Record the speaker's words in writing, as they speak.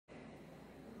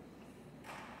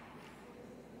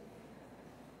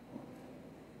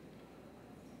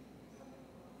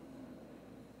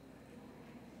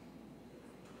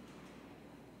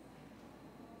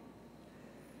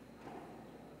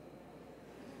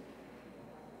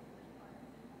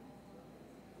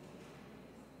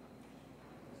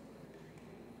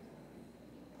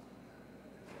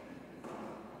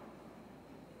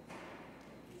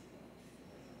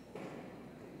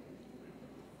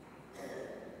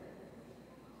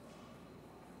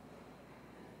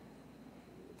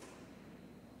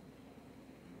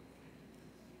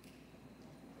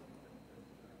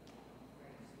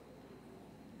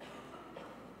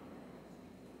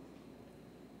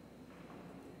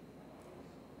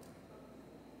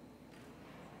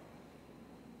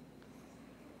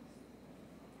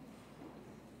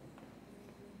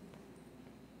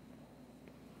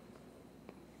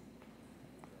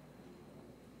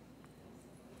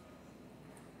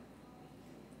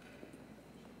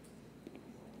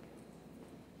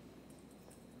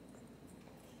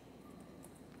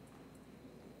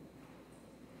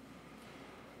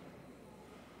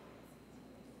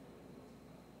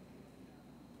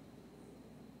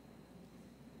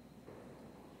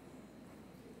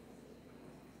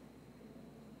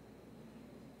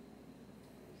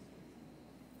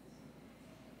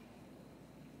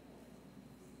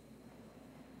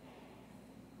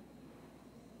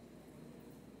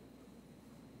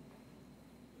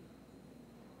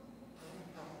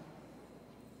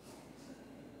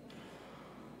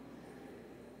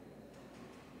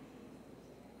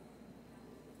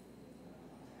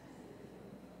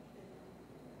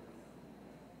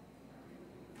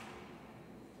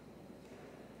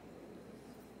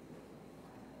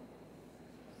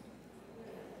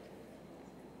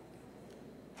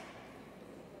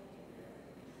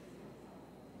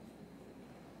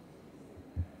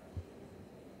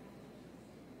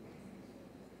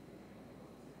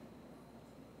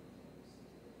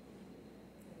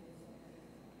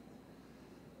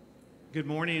Good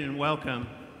morning and welcome.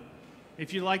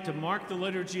 If you'd like to mark the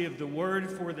liturgy of the word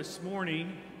for this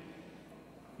morning,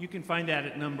 you can find that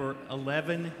at number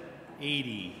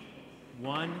 1180,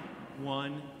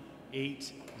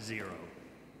 1180.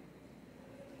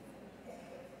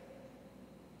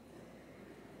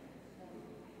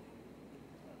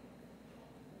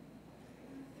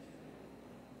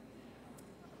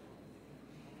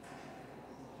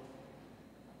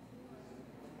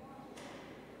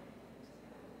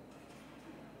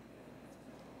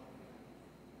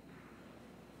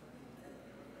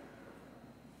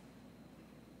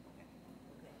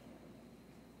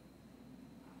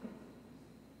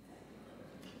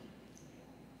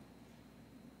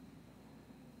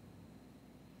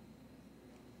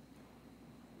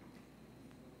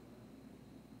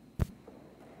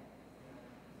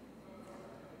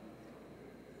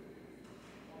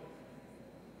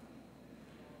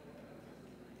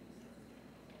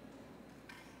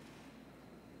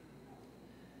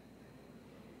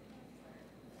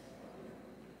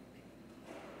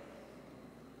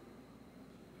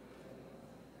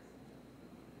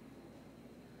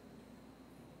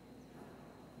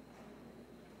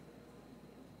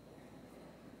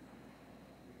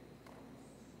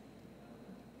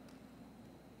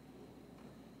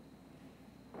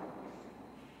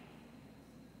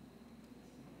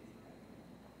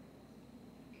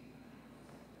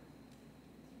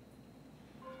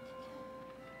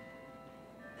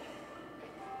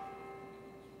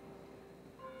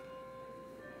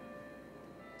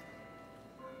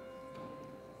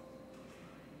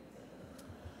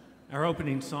 Our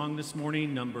opening song this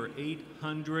morning, number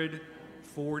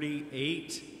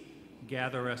 848,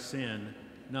 Gather Us In,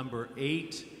 number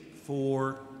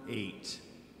 848.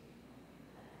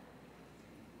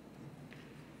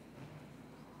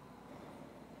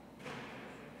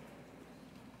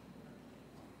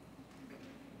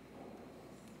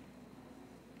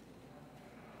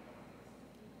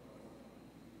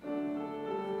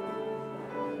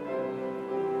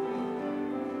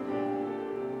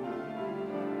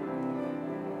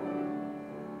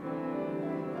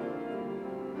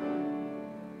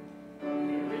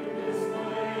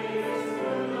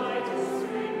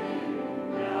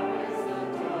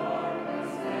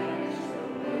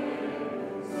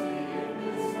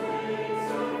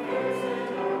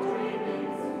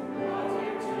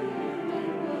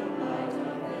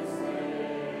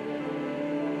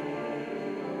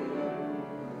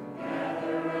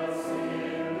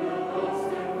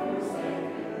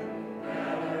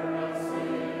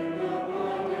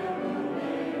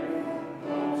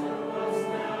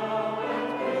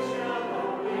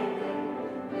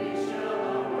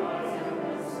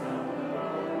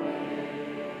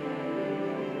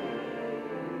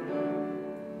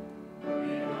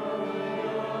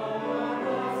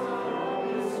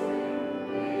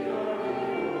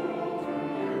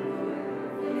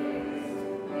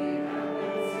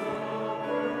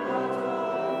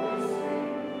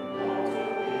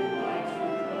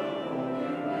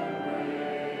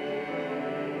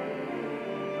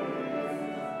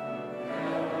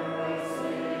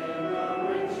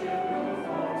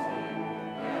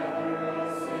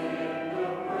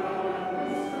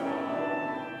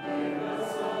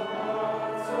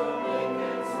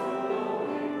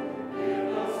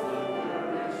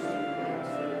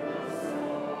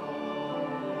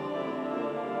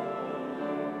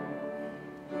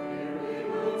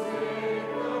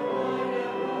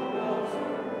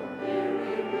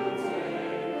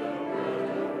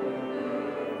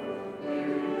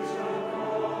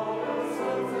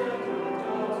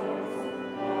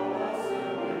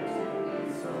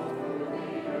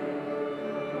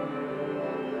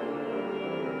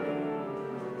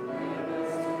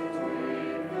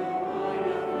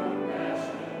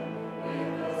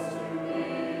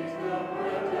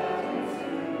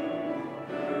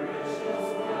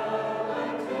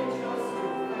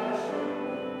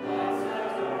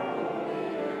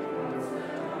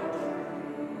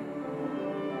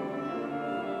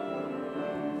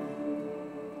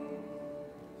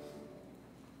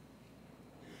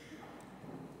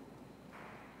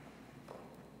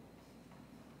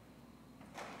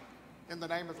 In the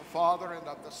name of the Father, and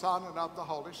of the Son, and of the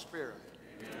Holy Spirit.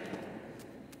 Amen.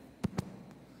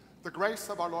 The grace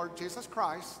of our Lord Jesus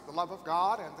Christ, the love of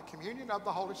God, and the communion of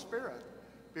the Holy Spirit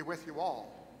be with you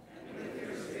all. And with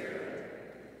your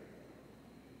spirit.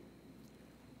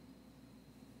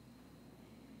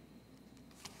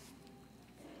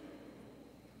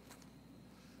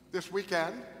 This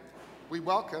weekend, we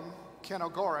welcome Ken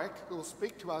Ogorek, who will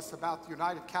speak to us about the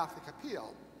United Catholic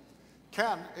Appeal.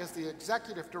 Ken is the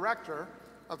Executive Director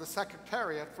of the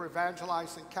Secretariat for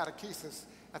Evangelizing Catechesis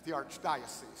at the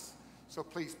Archdiocese. So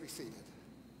please be seated.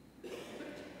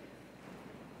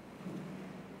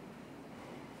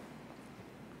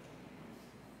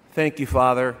 Thank you,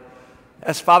 Father.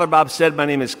 As Father Bob said, my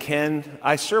name is Ken.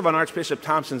 I serve on Archbishop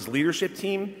Thompson's leadership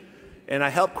team, and I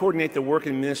help coordinate the work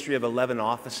and ministry of 11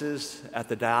 offices at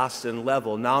the diocesan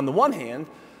level. Now, on the one hand,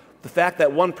 the fact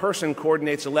that one person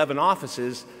coordinates 11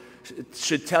 offices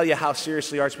should tell you how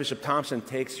seriously Archbishop Thompson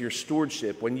takes your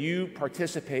stewardship. When you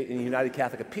participate in the United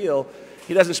Catholic Appeal,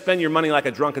 he doesn't spend your money like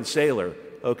a drunken sailor,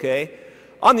 okay?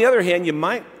 On the other hand, you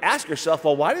might ask yourself,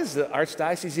 well, why does the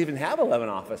Archdiocese even have 11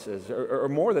 offices or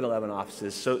more than 11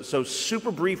 offices? So super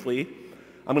briefly,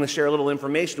 I'm going to share a little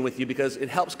information with you because it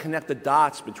helps connect the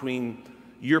dots between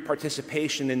your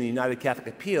participation in the United Catholic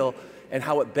Appeal and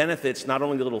how it benefits not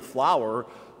only the Little Flower,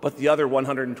 but the other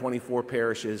 124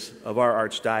 parishes of our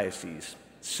Archdiocese.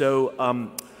 So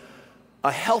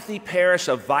a healthy parish,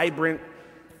 a vibrant,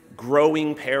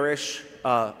 growing parish,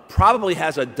 probably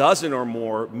has a dozen or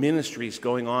more ministries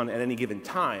going on at any given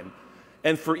time.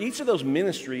 And for each of those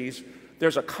ministries,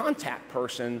 there's a contact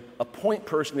person, a point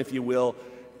person, if you will,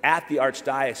 at the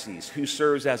Archdiocese who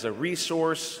serves as a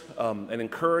resource, an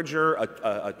encourager,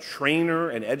 a trainer,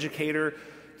 an educator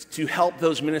to help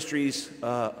those ministries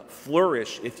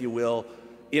flourish, if you will,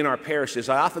 in our parishes.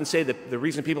 I often say that the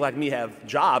reason people like me have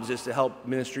jobs is to help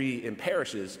ministry in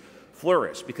parishes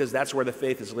flourish because that's where the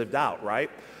faith is lived out,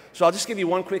 right? So I'll just give you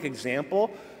one quick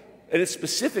example, and it's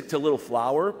specific to Little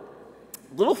Flower.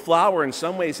 Little Flower in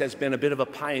some ways has been a bit of a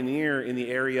pioneer in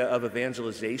the area of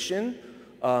evangelization,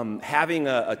 having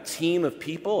a team of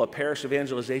people, a parish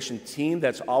evangelization team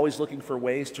that's always looking for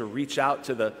ways to reach out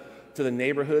to the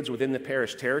neighborhoods within the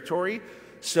parish territory.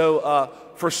 So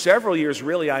for several years,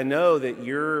 really, I know that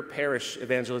your parish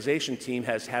evangelization team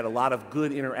has had a lot of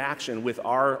good interaction with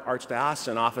our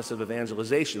Archdiocesan Office of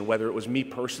Evangelization, whether it was me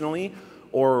personally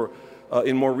or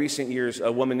in more recent years,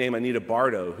 a woman named Anita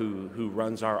Bardo who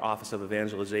runs our Office of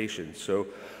Evangelization. So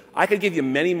I could give you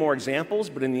many more examples,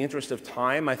 but in the interest of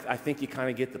time, I think you kind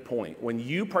of get the point. When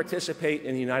you participate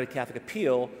in the United Catholic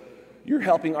Appeal, you're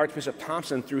helping Archbishop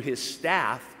Thompson through his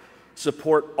staff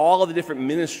support all of the different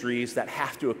ministries that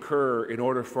have to occur in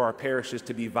order for our parishes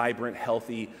to be vibrant,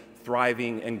 healthy,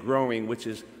 thriving, and growing, which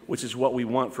is what we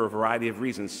want for a variety of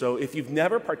reasons. So if you've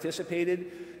never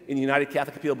participated in the United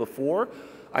Catholic Appeal before,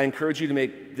 I encourage you to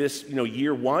make this,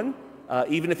 year one.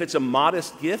 Even if it's a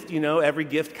modest gift, every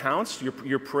gift counts.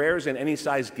 Your prayers and any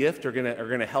size gift are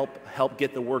gonna help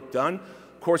get the work done.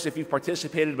 Of course, if you've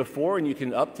participated before and you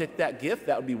can uptick that gift,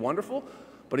 that would be wonderful.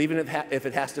 But even if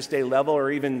it has to stay level, or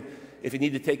even if you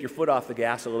need to take your foot off the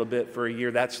gas a little bit for a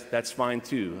year, that's fine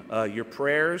too. Your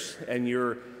prayers and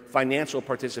your financial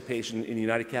participation in the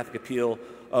United Catholic Appeal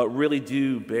really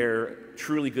do bear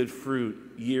truly good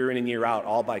fruit year in and year out,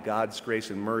 all by God's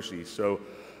grace and mercy. So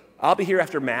I'll be here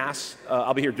after Mass.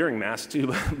 I'll be here during Mass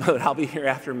too, but I'll be here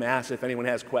after Mass if anyone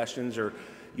has questions or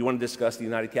you want to discuss the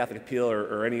United Catholic Appeal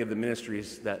or any of the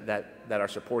ministries that are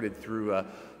supported through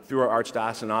our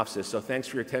Archdiocesan offices. So thanks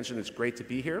for your attention. It's great to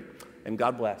be here, and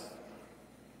God bless.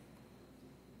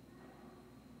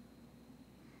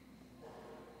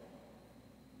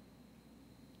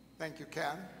 Thank you,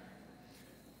 Ken.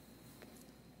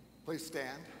 Please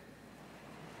stand.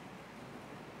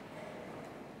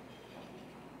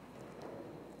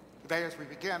 Today, as we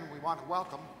begin, we want to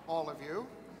welcome all of you.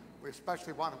 We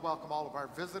especially want to welcome all of our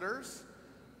visitors,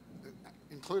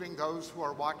 including those who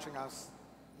are watching us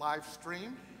live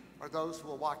stream or those who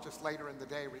will watch us later in the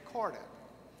day recorded.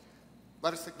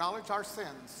 Let us acknowledge our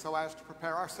sins so as to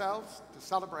prepare ourselves to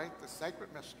celebrate the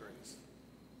sacred mysteries.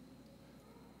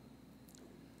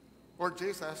 Lord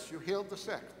Jesus, you healed the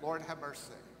sick. Lord, have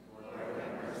mercy. Lord,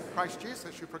 have mercy. Christ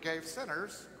Jesus, you forgave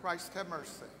sinners. Christ, have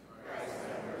mercy. Christ,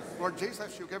 have mercy. Lord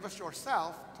Jesus, you give us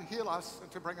yourself to heal us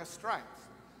and to bring us strength.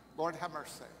 Lord, have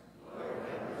mercy. Lord,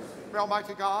 have mercy. May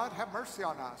Almighty God have mercy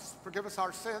on us, forgive us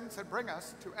our sins, and bring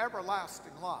us to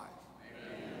everlasting life.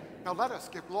 Amen. Now let us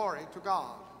give glory to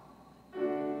God.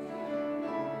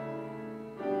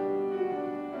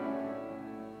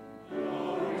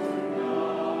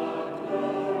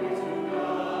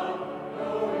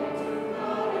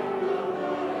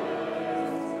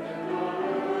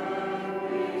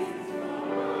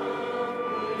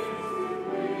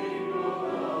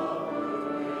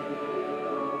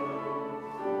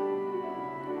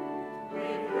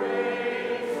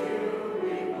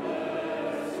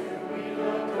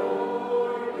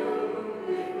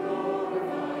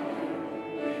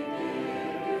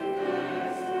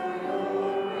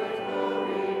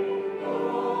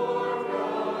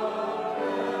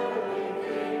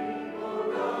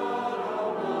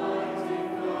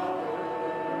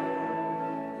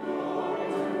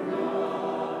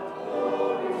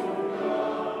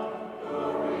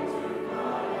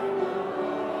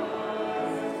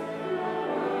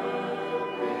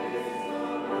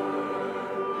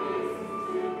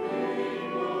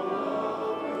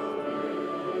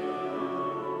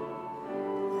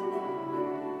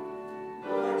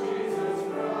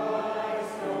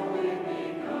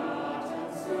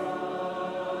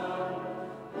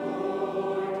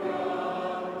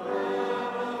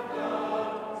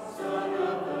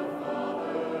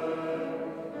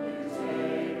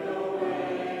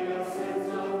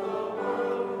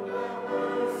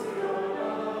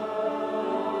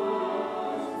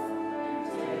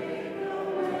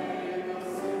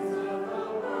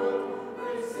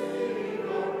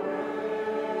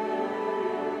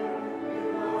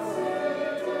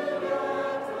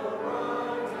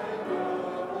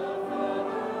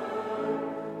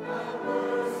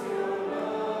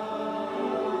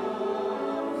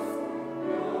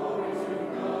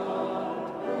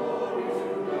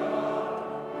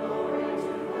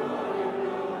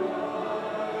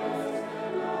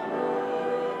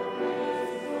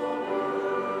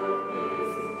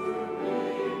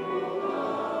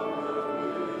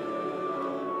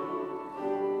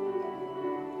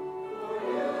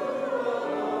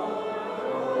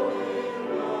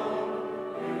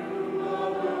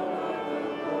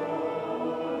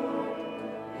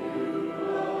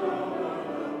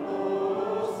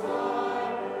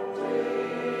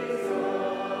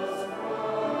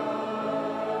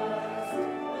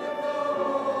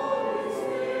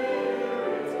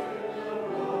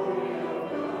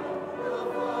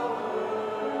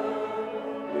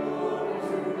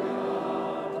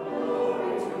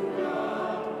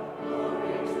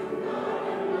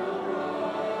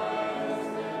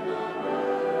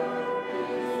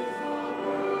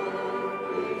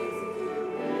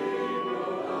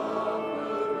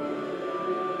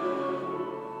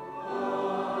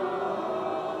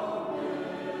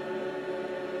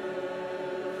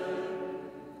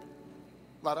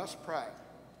 Let us pray.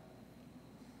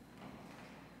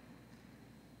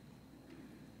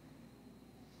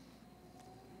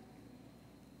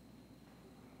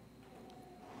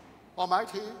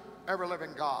 Almighty,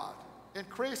 ever-living God,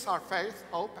 increase our faith,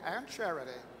 hope, and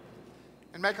charity,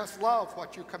 and make us love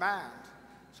what you command,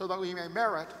 so that we may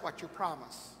merit what you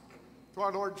promise. Through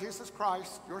our Lord Jesus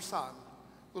Christ, your Son,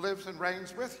 who lives and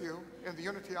reigns with you in the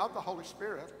unity of the Holy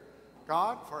Spirit,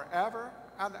 God, forever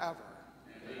and ever.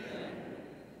 Amen.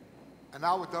 And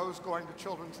now with those going to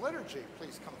children's liturgy,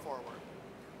 please come forward.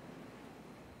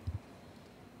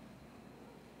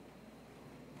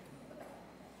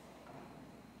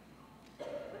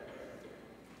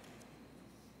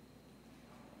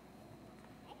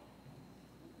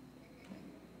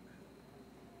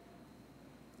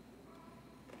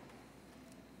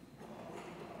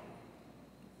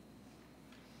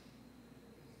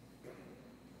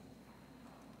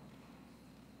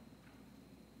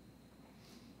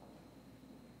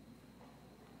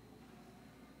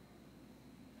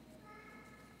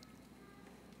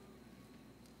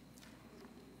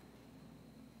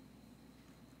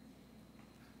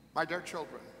 My dear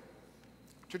children,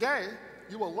 today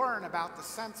you will learn about the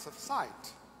sense of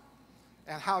sight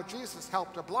and how Jesus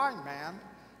helped a blind man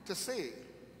to see.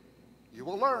 You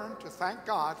will learn to thank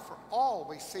God for all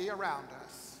we see around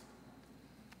us.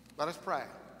 Let us pray.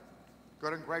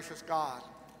 Good and gracious God,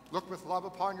 look with love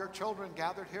upon your children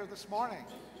gathered here this morning.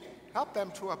 Help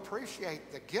them to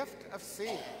appreciate the gift of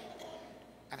seeing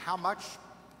and how much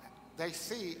they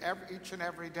see each and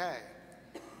every day.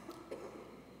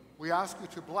 We ask you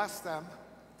to bless them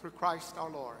through Christ our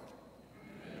Lord.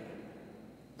 Amen.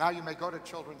 Now you may go to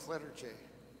children's liturgy.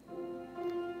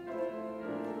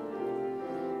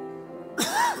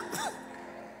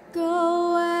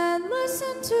 Go and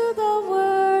listen to the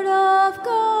word of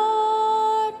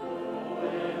God.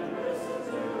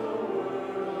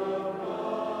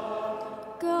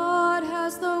 God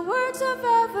has the words of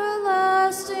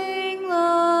everlasting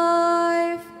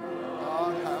life.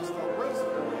 God has the wisdom.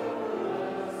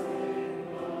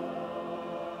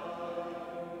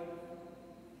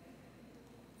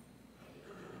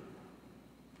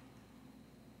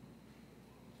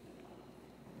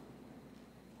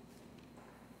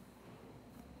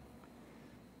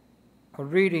 A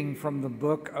reading from the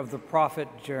book of the prophet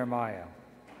Jeremiah.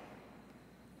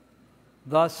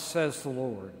 Thus says the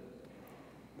Lord,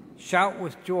 shout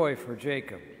with joy for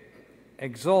Jacob,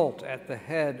 exult at the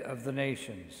head of the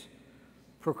nations.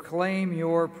 Proclaim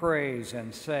your praise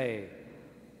and say,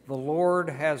 the Lord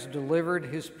has delivered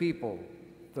his people,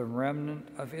 the remnant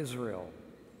of Israel.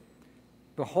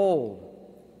 Behold,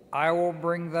 I will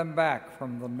bring them back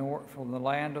from the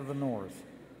land of the north.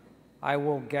 I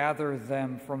will gather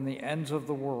them from the ends of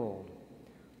the world,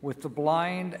 with the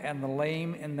blind and the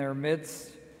lame in their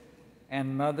midst,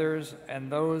 and mothers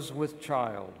and those with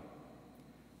child.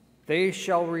 They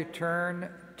shall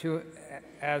return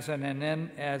as an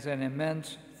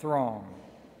immense throng.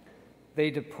 They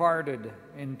departed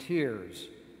in tears,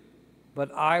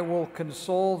 but I will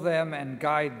console them and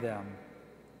guide them.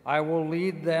 I will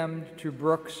lead them to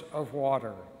brooks of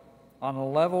water, on a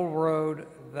level road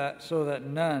so that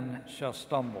none shall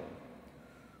stumble.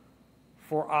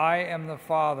 For I am the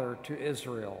father to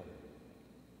Israel.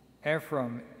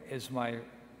 Ephraim is my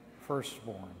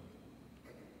firstborn.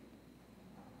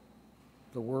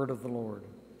 The word of the Lord.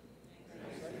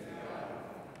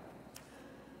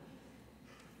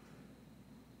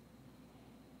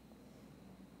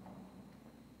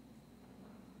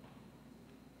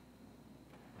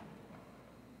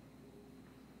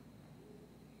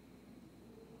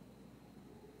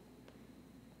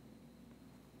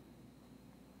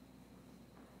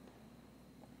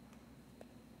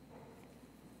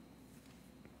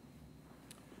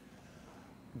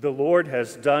 The Lord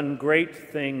has done great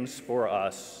things for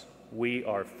us. We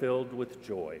are filled with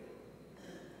joy.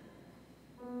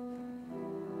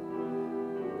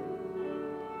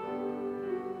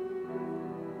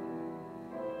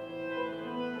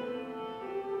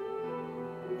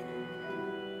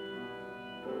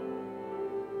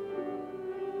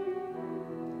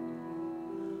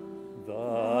 The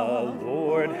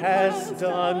Lord has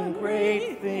done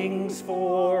great things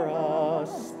for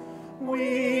us.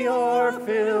 We are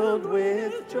filled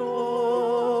with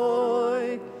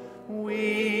joy.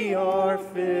 We are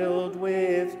filled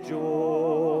with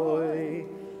joy.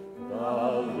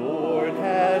 The Lord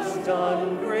has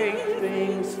done great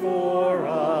things for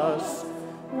us.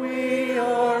 We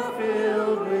are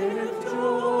filled with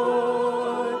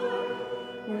joy.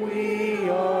 We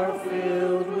are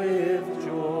filled with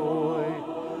joy.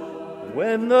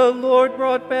 When the Lord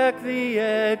brought back the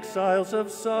exile, exiles of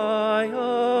Zion.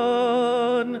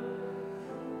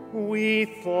 We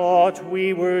thought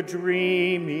we were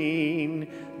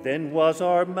dreaming, then was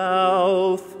our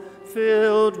mouth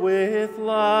filled with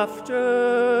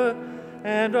laughter,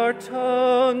 and our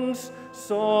tongues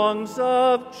songs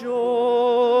of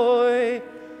joy.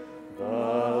 The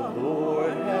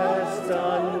Lord has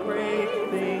done great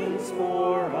things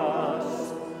for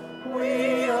us.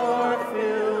 We are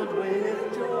filled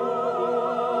with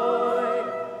joy.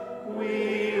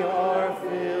 We are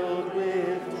filled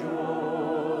with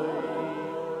joy.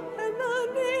 And the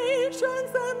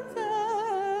nations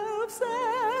themselves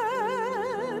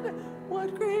said,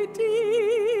 what great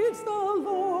deeds the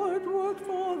Lord worked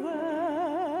for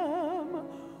them.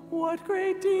 What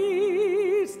great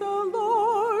deeds the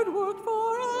Lord worked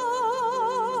for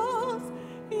us.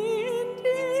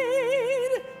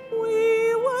 Indeed,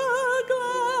 we were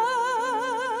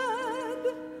glad.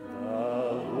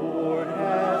 The Lord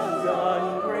has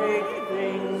done great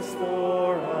things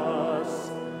for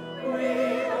us.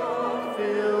 We are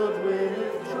filled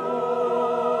with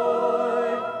joy.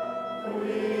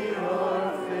 We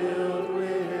are filled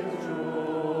with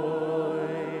joy.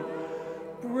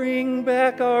 Bring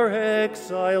back our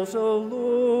exiles, O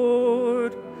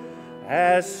Lord,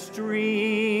 as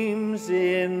streams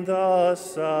in the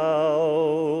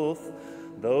south.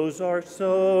 Those are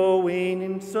sowing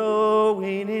and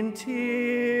sowing in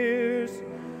tears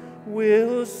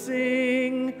will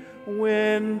sing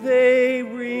when they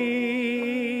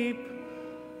reap.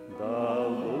 The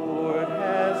Lord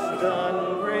has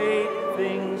done great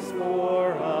things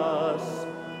for us.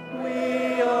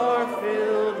 We are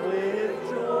filled with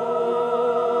joy.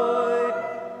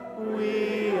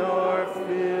 We are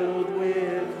filled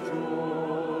with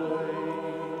joy.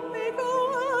 They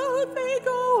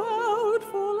go out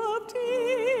full of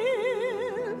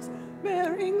tears,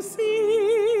 bearing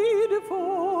seed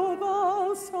for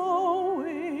the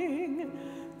sowing.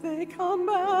 They come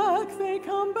back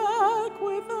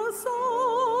with a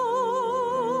song,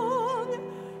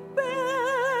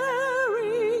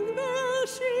 bearing their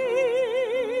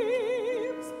sheaves.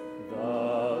 The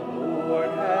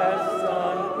Lord has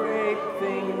done great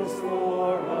things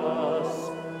for us.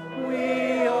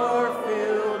 We are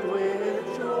filled with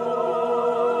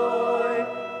joy.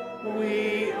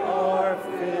 We are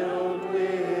filled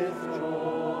with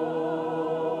joy.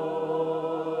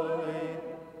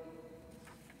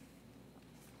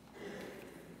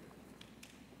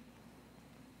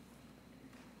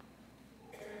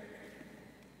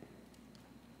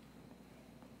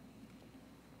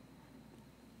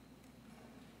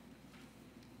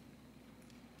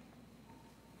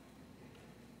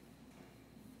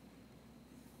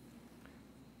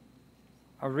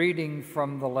 A reading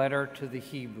from the letter to the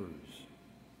Hebrews.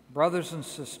 Brothers and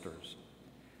sisters,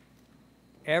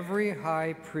 every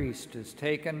high priest is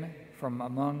taken from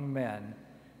among men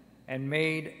and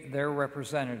made their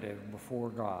representative before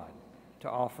God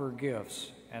to offer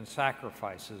gifts and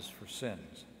sacrifices for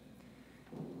sins.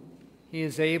 He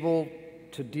is able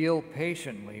to deal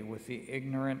patiently with the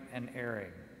ignorant and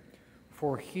erring,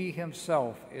 for he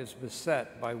himself is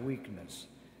beset by weakness,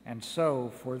 and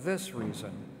so, for this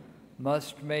reason,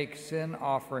 must make sin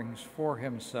offerings for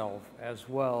himself as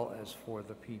well as for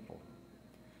the people.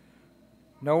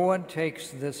 No one takes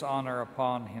this honor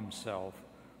upon himself,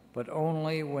 but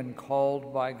only when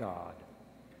called by God,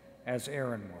 as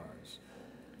Aaron was.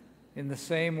 In the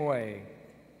same way,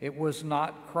 it was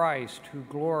not Christ who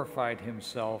glorified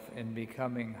himself in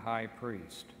becoming high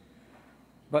priest,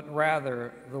 but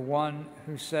rather the one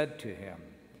who said to him,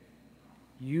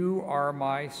 "You are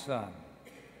my son.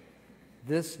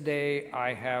 This day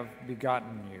I have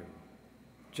begotten you,"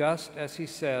 just as he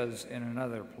says in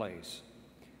another place,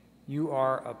 "You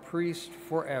are a priest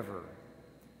forever,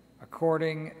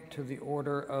 according to the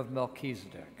order of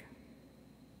Melchizedek."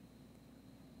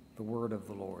 The word of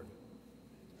the Lord.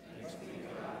 Thanks be to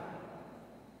God.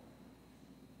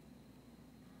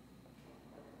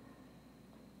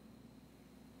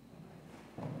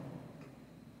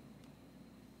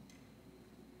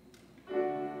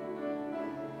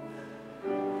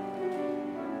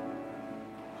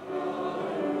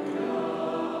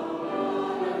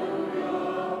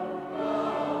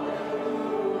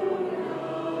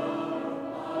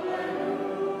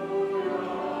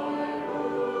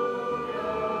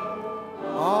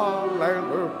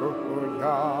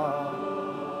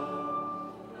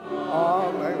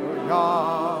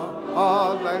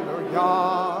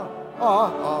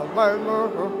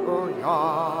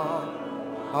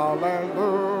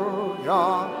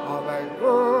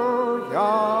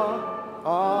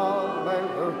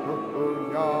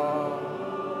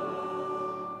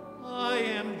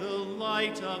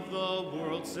 light of the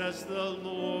world, says the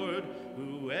Lord.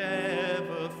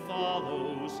 Whoever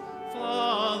follows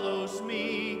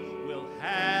me, will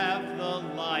have the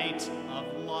light of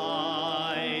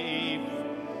life.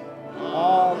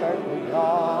 Alleluia,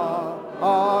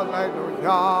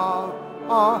 alleluia,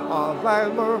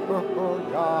 alleluia,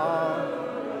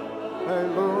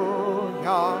 alleluia,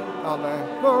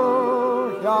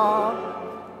 alleluia,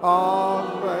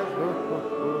 alleluia.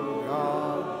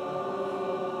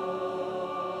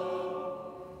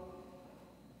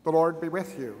 The Lord be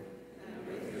with you. And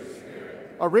with your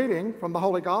spirit. A reading from the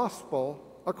Holy Gospel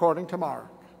according to Mark.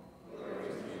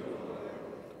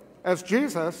 As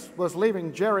Jesus was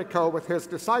leaving Jericho with his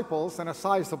disciples and a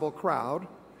sizable crowd,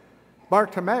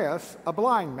 Bartimaeus, a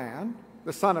blind man,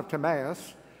 the son of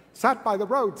Timaeus, sat by the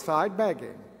roadside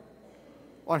begging.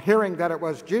 On hearing that it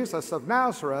was Jesus of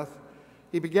Nazareth,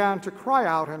 he began to cry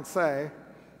out and say,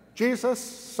 "Jesus,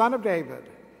 Son of David,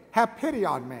 have pity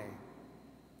on me."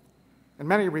 And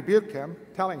many rebuked him,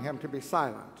 telling him to be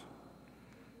silent.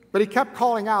 But he kept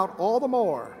calling out all the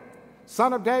more,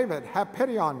 "Son of David, have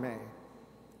pity on me."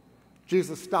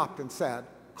 Jesus stopped and said,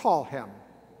 "Call him."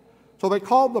 So they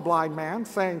called the blind man,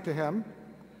 saying to him,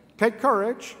 "Take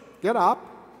courage, get up,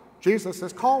 Jesus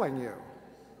is calling you."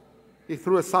 He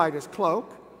threw aside his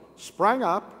cloak, sprang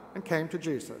up, and came to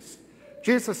Jesus.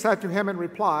 Jesus said to him in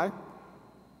reply,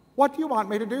 "What do you want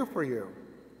me to do for you?"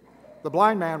 The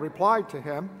blind man replied to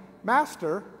him,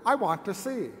 "Master, I want to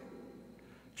see."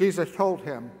 Jesus told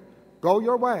him, "Go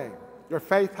your way, your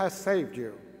faith has saved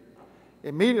you."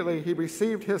 Immediately he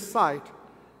received his sight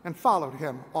and followed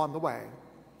him on the way.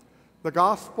 The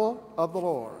Gospel of the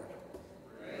Lord.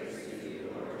 Praise to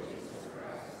you, Lord Jesus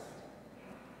Christ.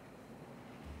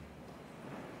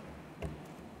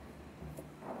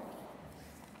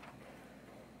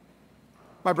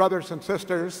 My brothers and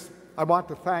sisters, I want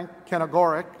to thank Ken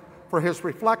Agoric for his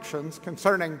reflections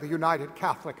concerning the United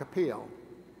Catholic Appeal.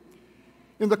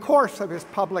 In the course of his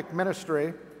public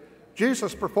ministry,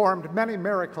 Jesus performed many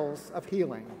miracles of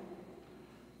healing.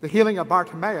 The healing of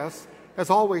Bartimaeus has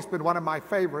always been one of my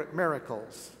favorite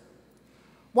miracles.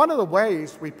 One of the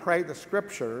ways we pray the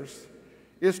Scriptures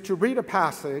is to read a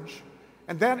passage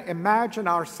and then imagine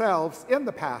ourselves in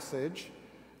the passage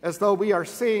as though we are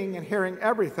seeing and hearing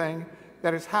everything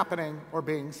that is happening or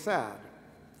being said.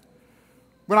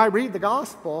 When I read the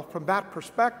Gospel from that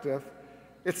perspective,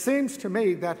 it seems to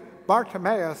me that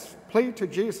Bartimaeus' plea to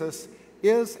Jesus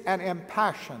is an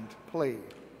impassioned plea.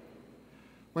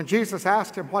 When Jesus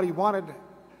asked him what he wanted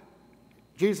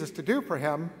Jesus to do for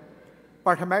him,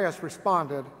 Bartimaeus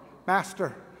responded,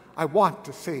 "Master, I want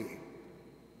to see."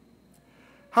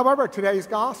 However, today's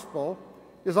Gospel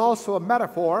is also a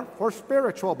metaphor for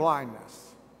spiritual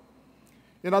blindness.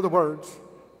 In other words,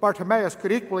 Bartimaeus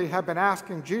could equally have been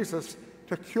asking Jesus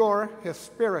to cure his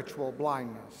spiritual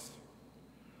blindness.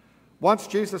 Once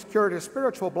Jesus cured his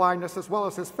spiritual blindness as well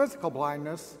as his physical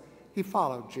blindness, he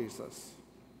followed Jesus.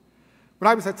 When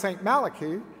I was at St.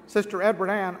 Malachy, Sister Edward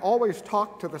Ann always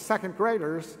talked to the second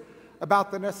graders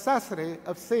about the necessity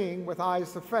of seeing with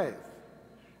eyes of faith,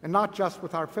 and not just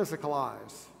with our physical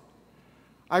eyes.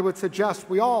 I would suggest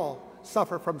we all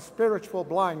suffer from spiritual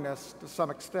blindness to some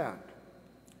extent.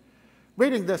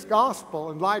 Reading this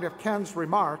gospel in light of Ken's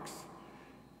remarks,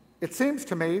 it seems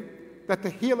to me that the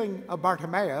healing of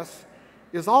Bartimaeus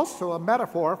is also a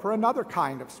metaphor for another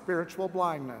kind of spiritual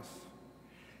blindness.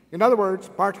 In other words,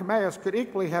 Bartimaeus could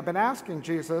equally have been asking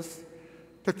Jesus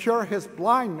to cure his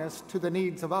blindness to the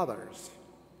needs of others.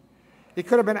 He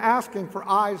could have been asking for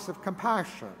eyes of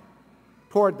compassion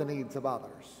toward the needs of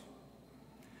others.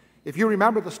 If you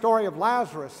remember the story of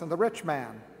Lazarus and the rich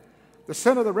man, the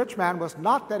sin of the rich man was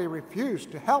not that he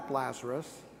refused to help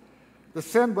Lazarus. The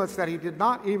sin was that he did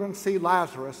not even see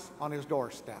Lazarus on his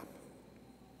doorstep.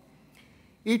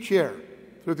 Each year,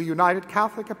 through the United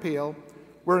Catholic Appeal,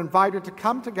 we're invited to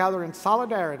come together in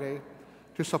solidarity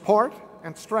to support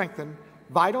and strengthen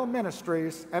vital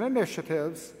ministries and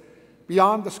initiatives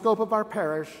beyond the scope of our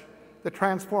parish that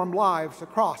transform lives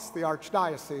across the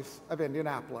Archdiocese of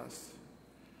Indianapolis.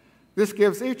 This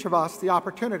gives each of us the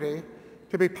opportunity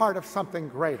to be part of something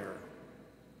greater.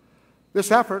 This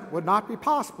effort would not be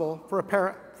possible for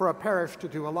a parish to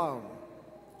do alone.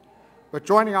 But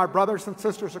joining our brothers and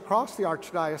sisters across the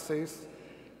Archdiocese,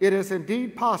 it is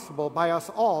indeed possible by us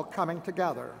all coming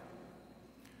together.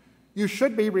 You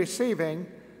should be receiving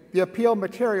the appeal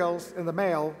materials in the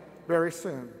mail very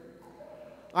soon.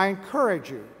 I encourage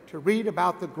you to read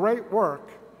about the great work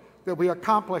that we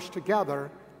accomplish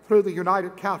together through the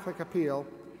United Catholic Appeal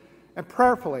and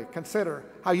prayerfully consider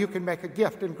how you can make a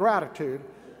gift in gratitude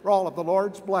for all of the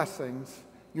Lord's blessings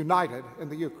united in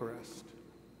the Eucharist.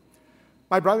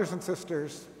 My brothers and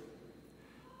sisters,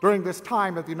 during this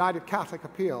time of the United Catholic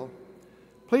Appeal,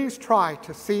 please try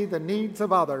to see the needs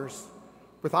of others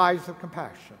with eyes of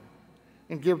compassion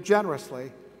and give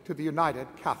generously to the United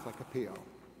Catholic Appeal.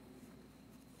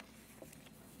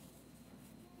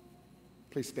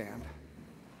 Please stand.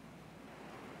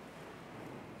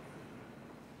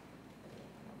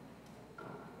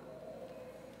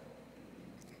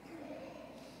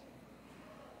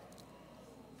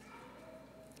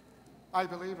 I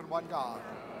believe in one God,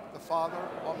 the Father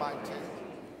Almighty,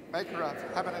 maker of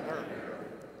heaven and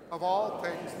earth, of all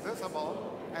things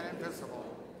visible and invisible.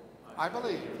 I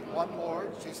believe in one Lord,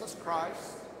 Jesus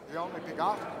Christ, the only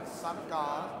begotten Son of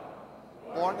God,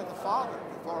 born of the Father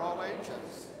before all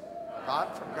ages,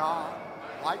 God from God,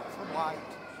 light from light,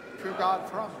 true God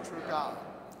from true God,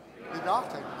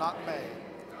 begotten, not made,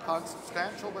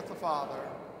 consubstantial with the Father.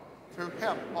 Through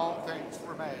him all things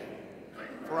were made.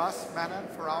 For us men and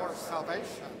for our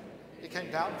salvation, he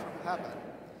came down from heaven,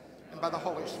 and by the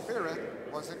Holy Spirit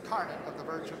was incarnate of the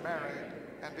Virgin Mary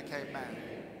and became man.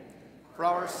 For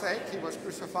our sake he was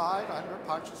crucified under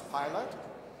Pontius Pilate.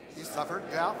 He suffered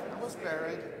death and was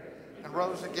buried, and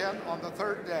rose again on the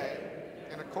third day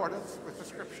in accordance with the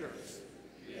Scriptures.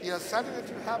 He ascended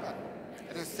into heaven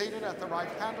and is seated at the right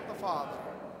hand of the Father.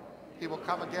 He will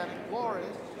come again in glory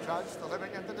to judge the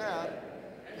living and the dead,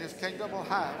 and his kingdom will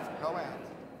have no end.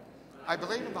 I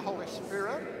believe in the Holy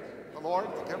Spirit, the Lord,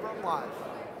 the giver of life,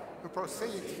 who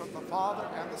proceeds from the Father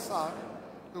and the Son,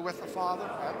 who with the Father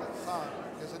and the Son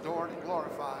is adored and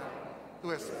glorified, who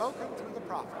has spoken through the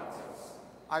prophets.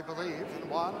 I believe in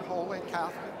one holy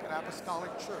Catholic and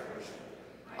Apostolic Church.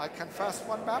 I confess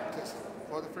one baptism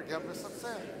for the forgiveness of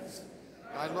sins,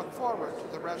 and I look forward to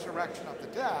the resurrection of the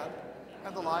dead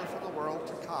and the life of the world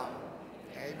to come.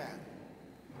 Amen.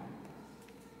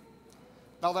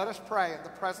 Now let us pray in the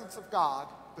presence of God,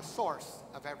 the source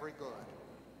of every good.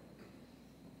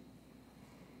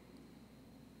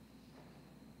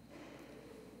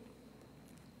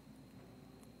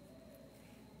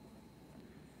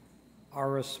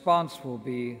 Our response will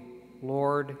be,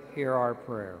 Lord, hear our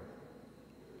prayer.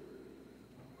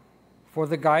 For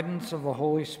the guidance of the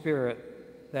Holy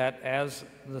Spirit, that as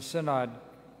the Synod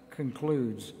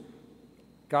concludes,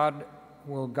 God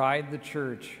will guide the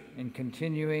Church in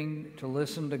continuing to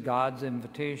listen to God's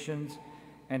invitations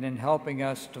and in helping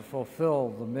us to fulfill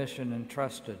the mission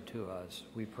entrusted to us,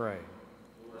 we pray.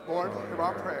 Lord, hear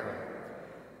our prayer.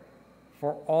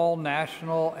 For all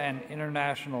national and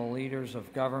international leaders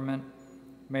of government,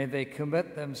 may they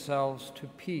commit themselves to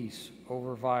peace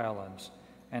over violence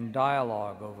and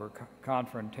dialogue over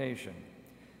confrontation.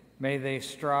 May they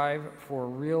strive for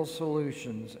real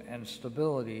solutions and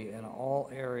stability in all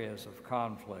areas of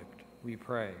conflict, we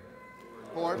pray.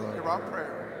 Lord, hear our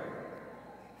prayer.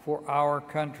 For our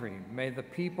country, may the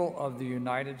people of the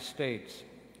United States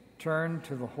turn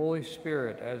to the Holy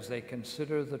Spirit as they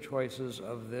consider the choices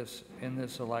in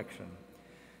this election.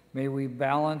 May we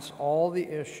balance all the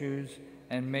issues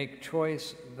and make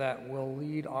choice that will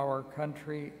lead our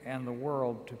country and the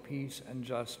world to peace and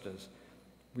justice,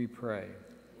 we pray.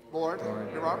 Lord,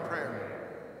 hear our prayer.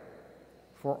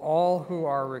 For all who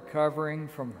are recovering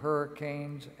from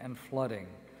hurricanes and flooding,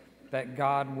 that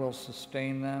God will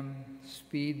sustain them,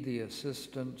 speed the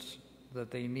assistance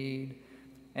that they need,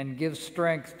 and give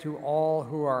strength to all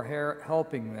who are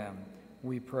helping them,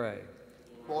 we pray.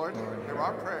 Lord, hear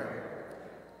our prayer.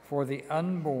 For the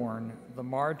unborn, the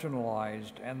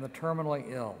marginalized, and the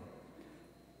terminally ill,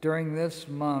 during this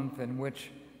month in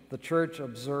which the Church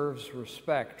observes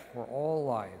respect for all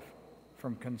life,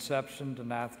 from conception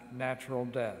to natural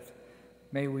death,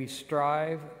 may we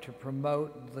strive to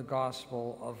promote the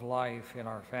gospel of life in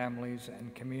our families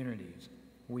and communities,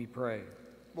 we pray.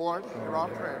 Lord, hear our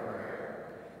prayer.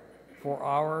 For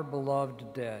our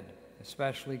beloved dead,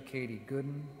 especially Katie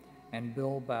Gooden and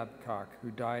Bill Babcock,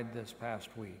 who died this past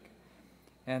week,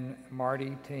 and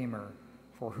Marty Tamer,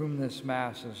 for whom this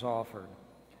Mass is offered,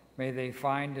 may they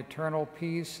find eternal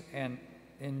peace and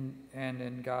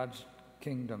in God's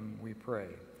kingdom, we pray.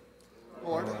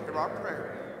 Lord, hear our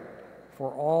prayer.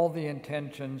 For all the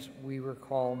intentions we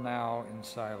recall now in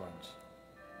silence,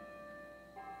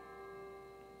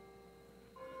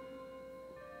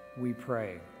 we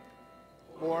pray.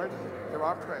 Lord, hear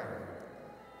our prayer.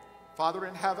 Father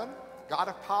in heaven, God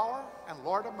of power and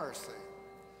Lord of mercy,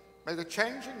 may the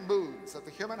changing moods of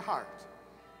the human heart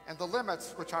and the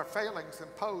limits which our failings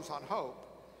impose on hope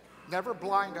never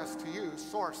blind us to you,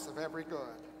 source of every good.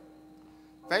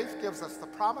 Faith gives us the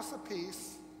promise of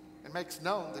peace and makes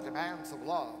known the demands of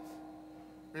love.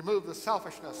 Remove the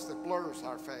selfishness that blurs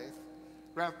our faith.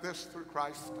 Grant this through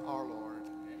Christ our Lord.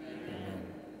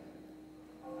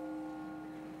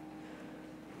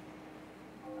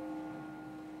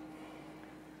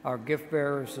 Our gift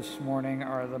bearers this morning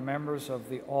are the members of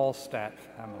the Allstat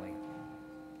family.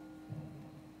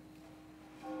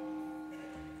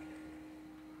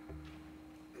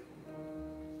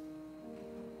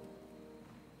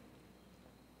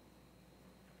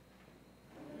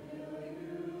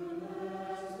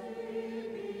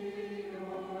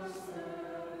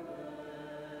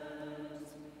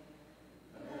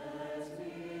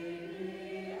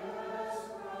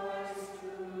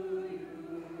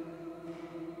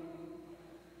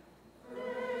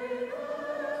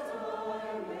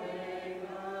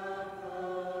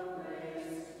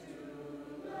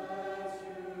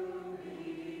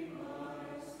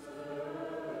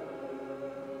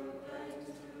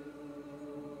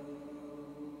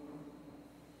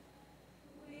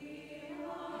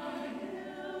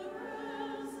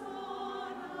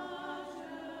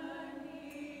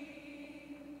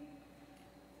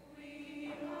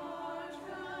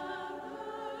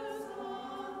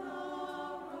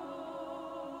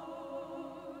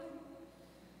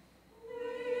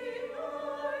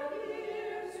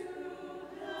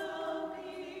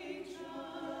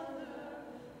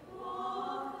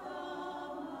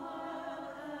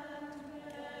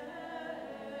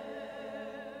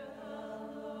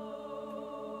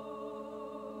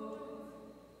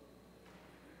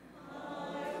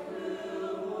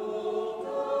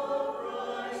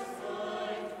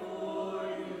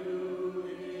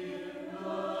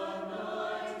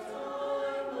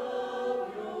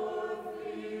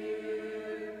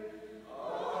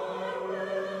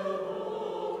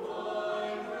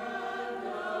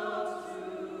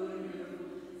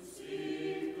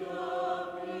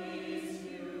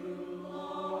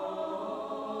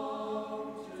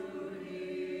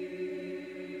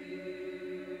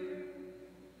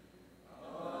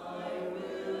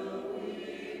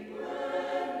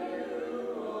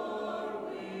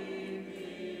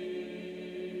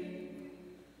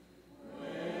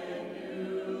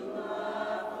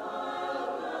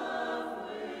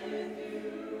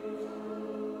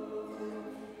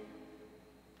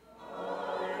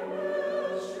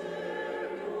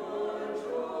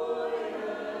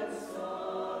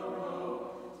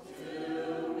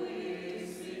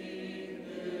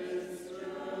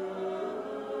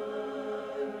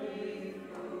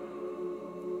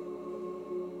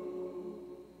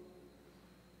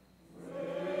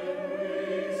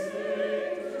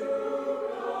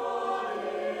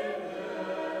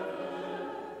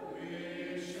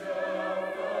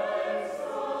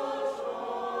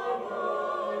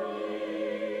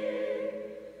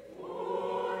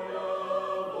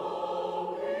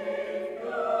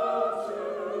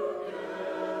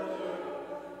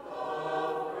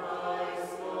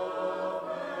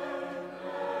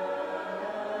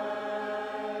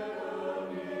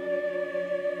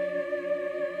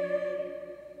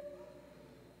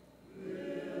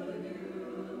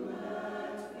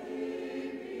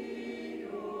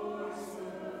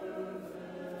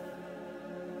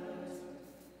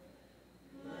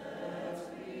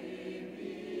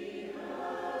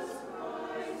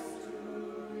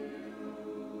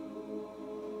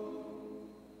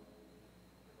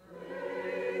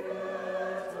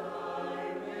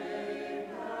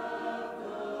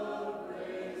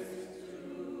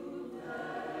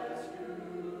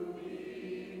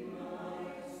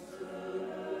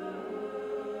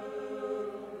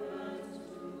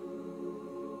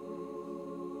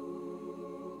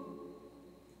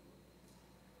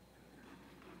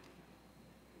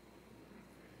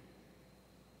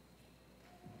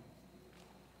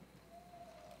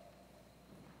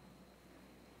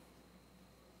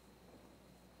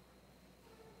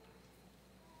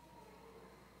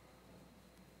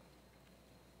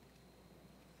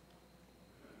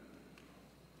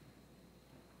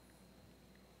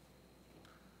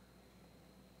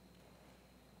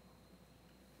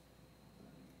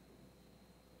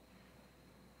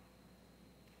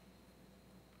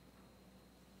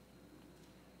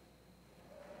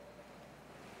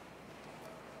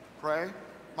 Pray,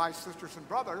 my sisters and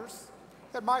brothers,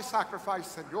 that my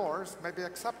sacrifice and yours may be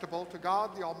acceptable to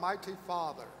God the Almighty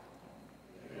Father.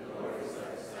 May the Lord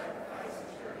accept the sacrifice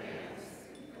at your hands,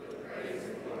 for the praise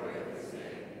and glory of his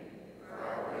name, for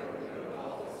our good and the good of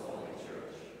all his holy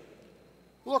church.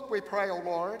 Look, we pray, O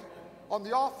Lord, on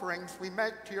the offerings we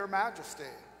make to your majesty,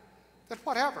 that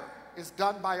whatever is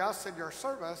done by us in your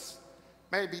service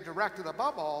may be directed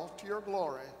above all to your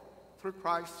glory, through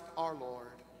Christ our Lord.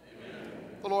 Amen.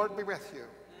 The Lord be with you.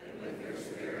 And with your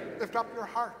spirit. Lift up your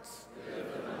hearts.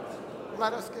 Lift them up to the Lord.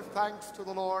 Let us give thanks to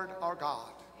the Lord our God.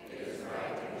 It is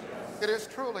right and just. It is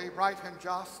truly right and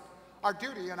just, our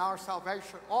duty and our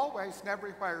salvation, always and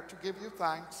everywhere to give you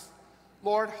thanks,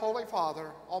 Lord, Holy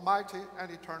Father, Almighty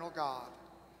and eternal God,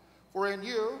 for in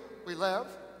you we live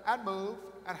and move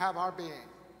and have our being.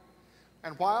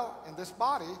 And while in this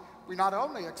body we not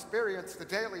only experience the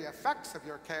daily effects of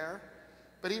your care,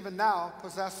 but even now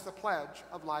possess the pledge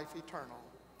of life eternal.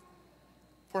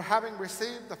 For having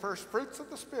received the first fruits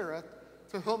of the Spirit,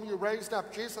 to whom you raised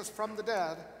up Jesus from the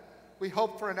dead, we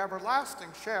hope for an everlasting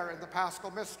share in the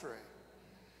Paschal mystery.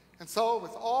 And so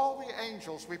with all the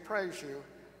angels we praise you,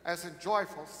 as in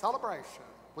joyful celebration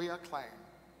we acclaim.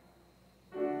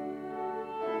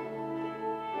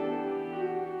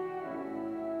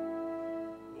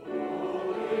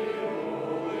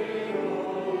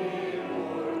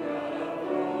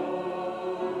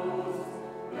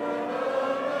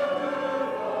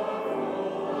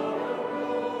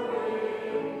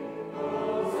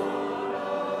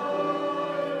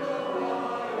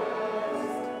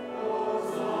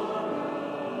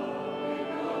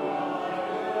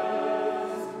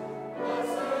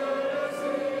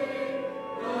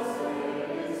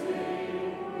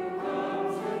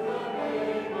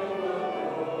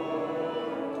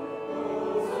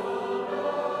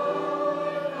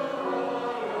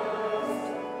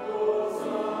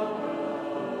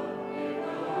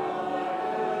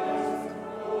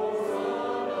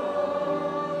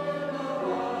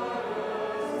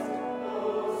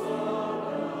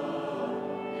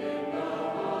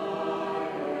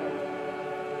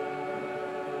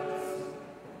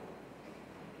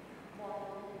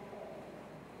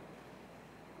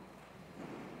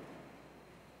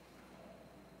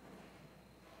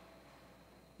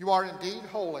 You are indeed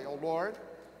holy, O Lord,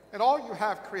 and all you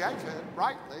have created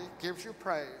rightly gives you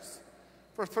praise.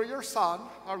 For through your Son,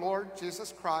 our Lord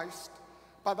Jesus Christ,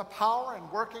 by the power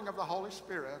and working of the Holy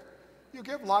Spirit, you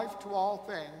give life to all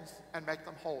things and make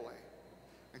them holy.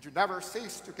 And you never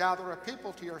cease to gather a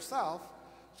people to yourself,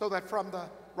 so that from the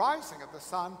rising of the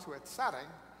sun to its setting,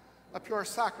 a pure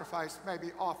sacrifice may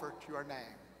be offered to your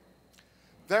name.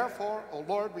 Therefore, O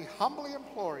Lord, we humbly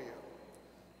implore you,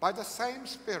 by the same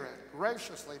Spirit,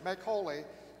 graciously make holy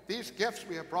these gifts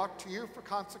we have brought to you for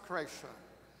consecration,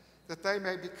 that they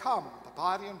may become the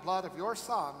body and blood of your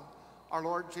Son, our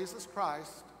Lord Jesus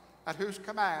Christ, at whose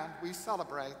command we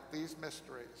celebrate these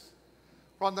mysteries.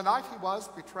 For on the night he was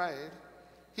betrayed,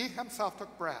 he himself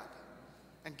took bread,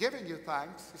 and giving you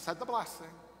thanks, he said the blessing,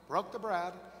 broke the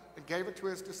bread, and gave it to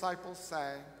his disciples,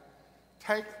 saying,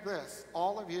 "Take this,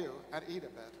 all of you, and eat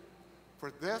of it, for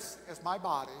this is my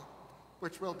body,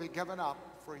 which will be given up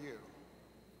for you."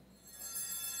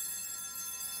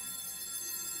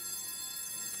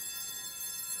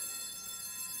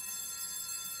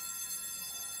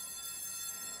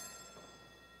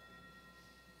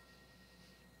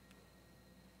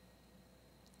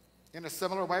 In a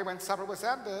similar way, when supper was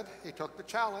ended, he took the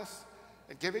chalice,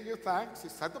 and giving you thanks, he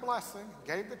said the blessing, and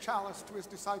gave the chalice to his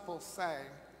disciples, saying,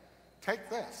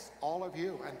 "Take this, all of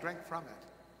you, and drink from it,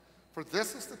 for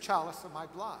this is the chalice of my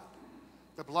blood,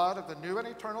 the blood of the new and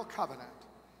eternal covenant,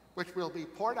 which will be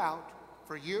poured out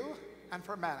for you and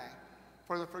for many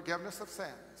for the forgiveness of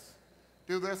sins.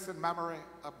 Do this in memory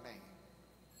of me."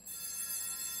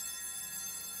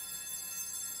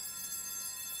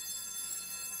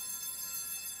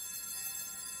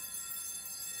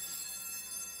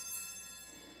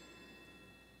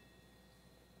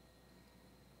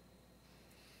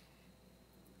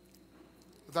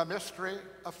 The mystery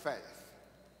of faith.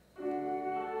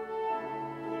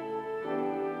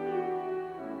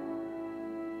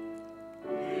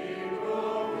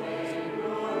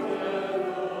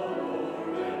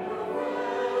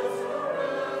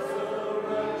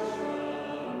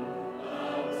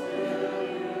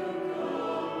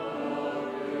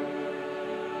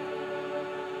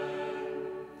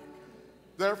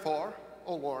 Therefore,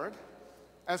 O Lord,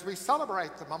 as we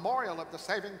celebrate the memorial of the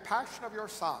saving passion of your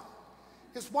Son,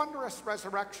 his wondrous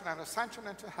resurrection and ascension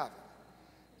into heaven,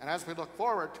 and as we look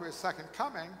forward to his second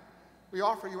coming, we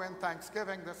offer you in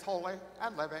thanksgiving this holy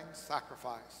and living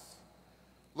sacrifice.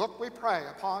 Look, we pray,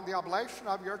 upon the oblation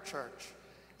of your church,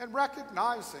 in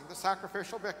recognizing the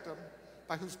sacrificial victim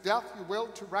by whose death you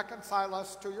willed to reconcile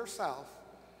us to yourself.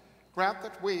 Grant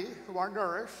that we, who are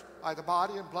nourished by the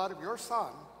body and blood of your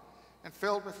Son, and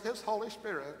filled with his Holy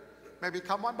Spirit, may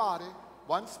become one body,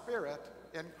 one spirit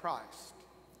in Christ.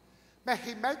 May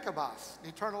he make of us an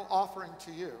eternal offering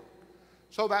to you,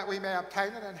 so that we may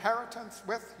obtain an inheritance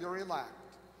with your elect,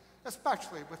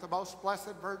 especially with the most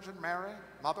blessed Virgin Mary,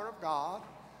 Mother of God,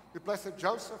 with blessed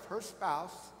Joseph, her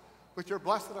spouse, with your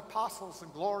blessed apostles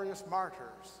and glorious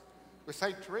martyrs, with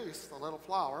St. Therese, the little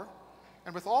flower,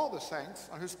 and with all the saints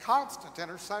on whose constant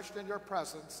intercession in your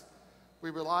presence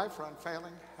we rely for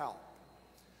unfailing help.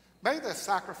 May this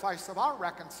sacrifice of our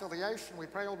reconciliation, we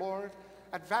pray, O Lord,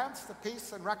 advance the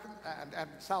peace and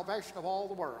salvation of all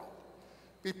the world.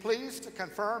 Be pleased to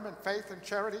confirm in faith and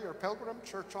charity your pilgrim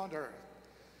church on earth.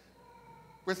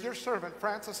 With your servant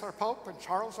Francis our Pope and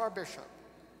Charles our Bishop,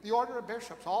 the order of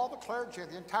bishops, all the clergy,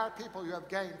 and the entire people you have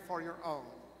gained for your own.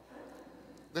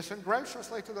 Listen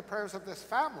graciously to the prayers of this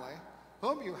family,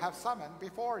 whom you have summoned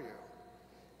before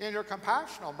you. In your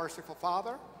compassion, O merciful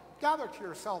Father, gather to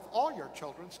yourself all your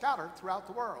children scattered throughout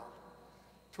the world.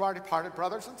 To our departed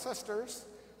brothers and sisters,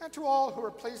 and to all who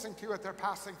are pleasing to you at their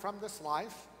passing from this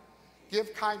life,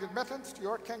 give kind admittance to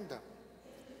your kingdom.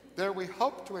 There we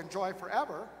hope to enjoy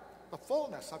forever the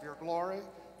fullness of your glory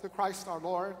through Christ our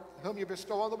Lord, whom you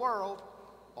bestow on the world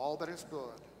all that is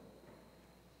good.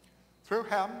 Through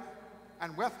him,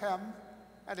 and with him,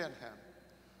 and in him,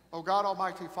 O God,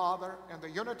 Almighty Father, in the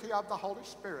unity of the Holy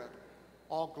Spirit,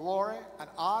 all glory and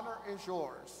honor is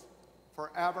yours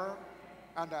forever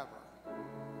and ever.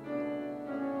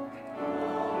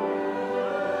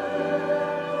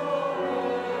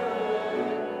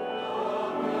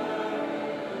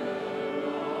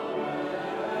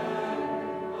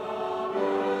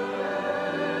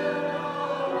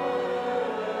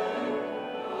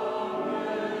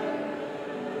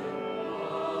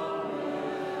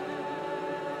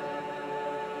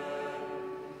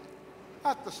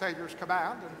 At the Savior's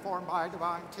command, informed by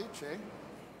divine teaching,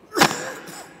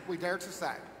 we dare to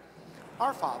say,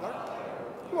 Our Father,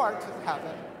 who art in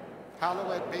heaven,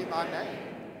 hallowed be thy name.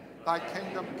 Thy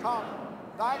kingdom come,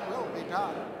 thy will be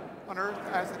done, on earth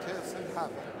as it is in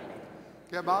heaven.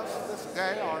 Give us this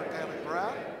day our daily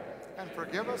bread, and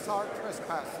forgive us our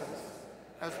trespasses,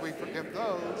 as we forgive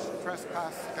those who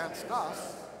trespass against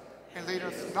us. And lead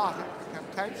us not into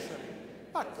temptation,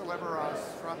 but deliver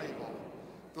us from evil.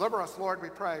 Deliver us, Lord, we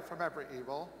pray, from every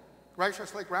evil.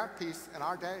 Graciously grant peace in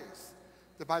our days,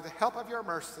 that by the help of your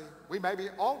mercy we may be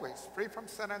always free from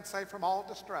sin and safe from all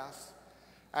distress,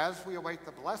 as we await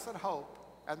the blessed hope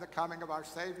and the coming of our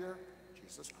Savior,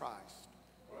 Jesus Christ.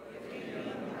 For the kingdom,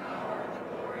 the power, and the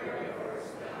glory are yours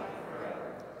now and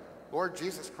forever. Lord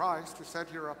Jesus Christ, who said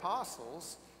to your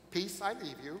apostles, Peace I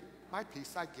leave you, my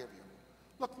peace I give you.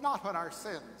 Look not on our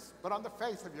sins, but on the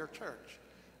faith of your church,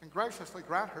 and graciously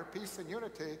grant her peace and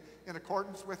unity in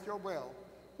accordance with your will,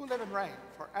 who live and reign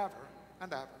forever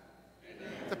and ever.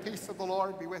 Amen. The peace of the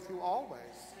Lord be with you always.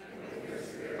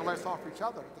 And let us offer each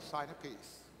other the sign of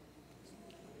peace.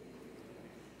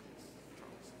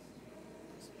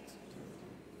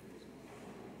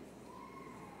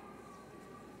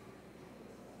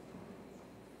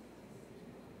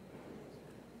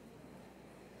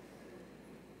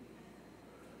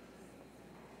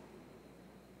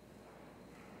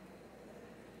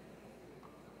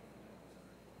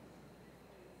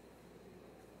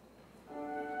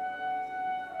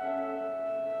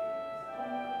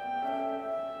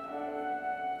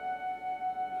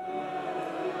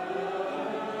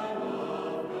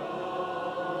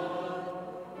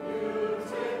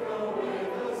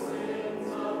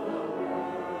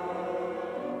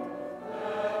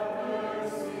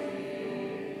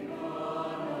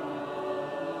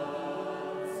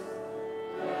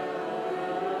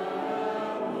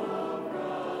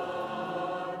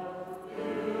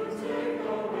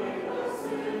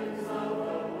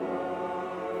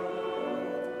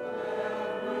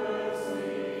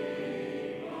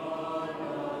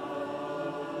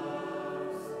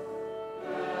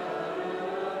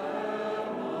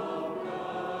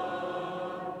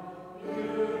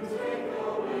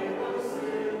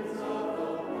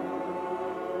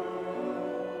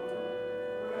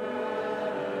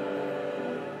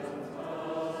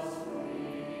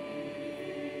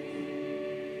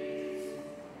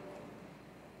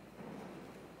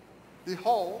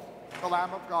 Behold the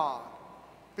Lamb of God.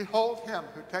 Behold him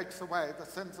who takes away the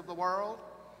sins of the world.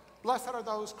 Blessed are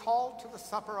those called to the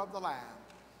supper of the Lamb.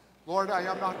 Lord, I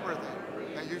am not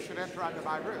worthy that you should enter under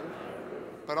my roof,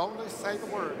 but only say the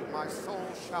word, and my soul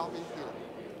shall be healed.